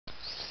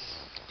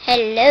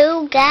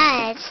Hello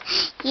guys,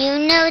 you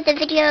know the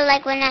video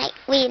like when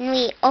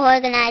we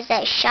organized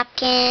that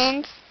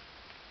Shopkins?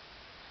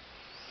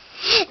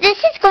 This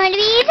is going to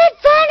be even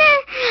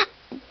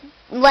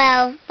funner!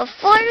 Well,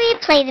 before we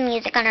play the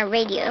music on our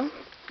radio,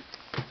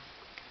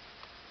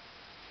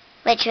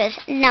 which was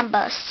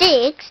number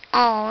 6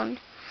 on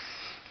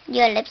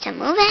Your Lips Are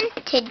Moving,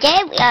 today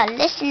we are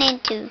listening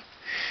to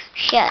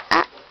Shut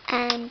Up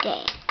and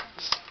Dance.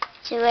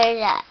 So where's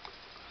that?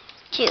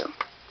 2.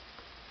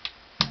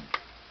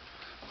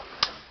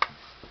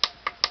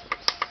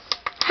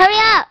 Hurry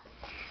up!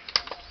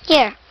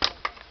 Here.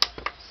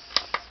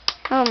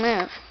 Oh,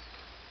 move.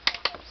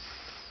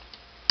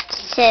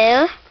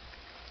 So,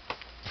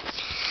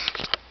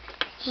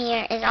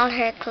 here is all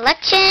her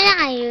collection.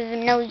 I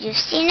know you've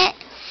seen it.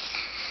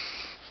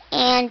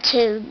 And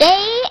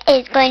today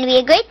is going to be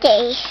a great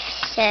day.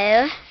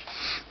 So,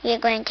 we are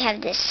going to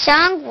have this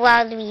song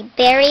while we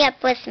bury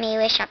up with me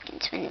with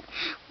Shopkins. When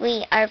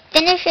we are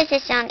finished with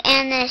this song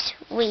and this,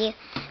 we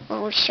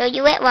will show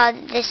you it while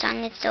this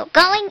song is still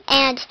going,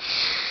 and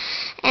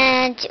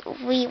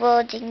we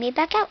will dig me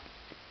back out.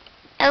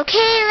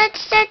 Okay,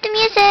 let's start the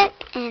music,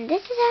 and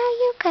this is how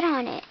you cut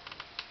on it.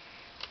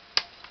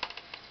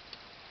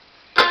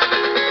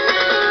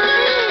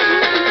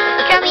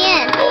 Draw me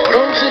in. Oh,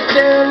 don't you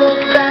dare look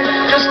back,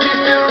 just keep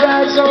your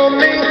eyes on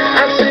me.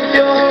 I said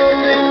you're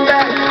holding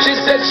back. She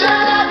said shut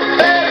up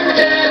and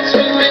dance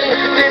with me.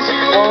 This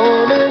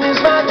woman is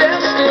my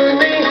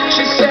destiny.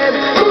 She said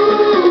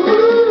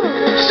ooh,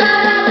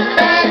 shut up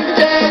and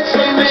dance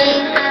with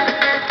me.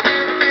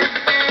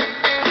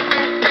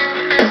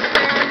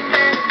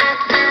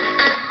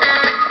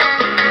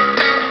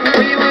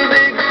 We were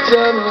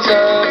victims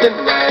of the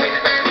night,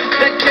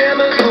 the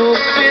chemical,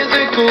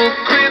 physical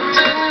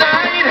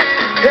kryptonite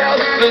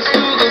held us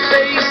to the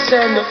face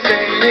and the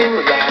fading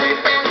light.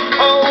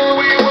 Oh,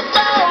 we were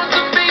bound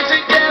to be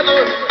together,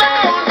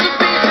 bound to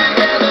be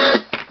together.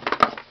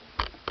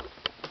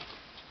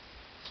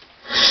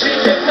 She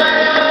took my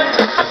arm,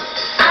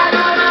 I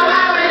don't know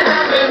how it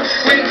happened.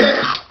 We could.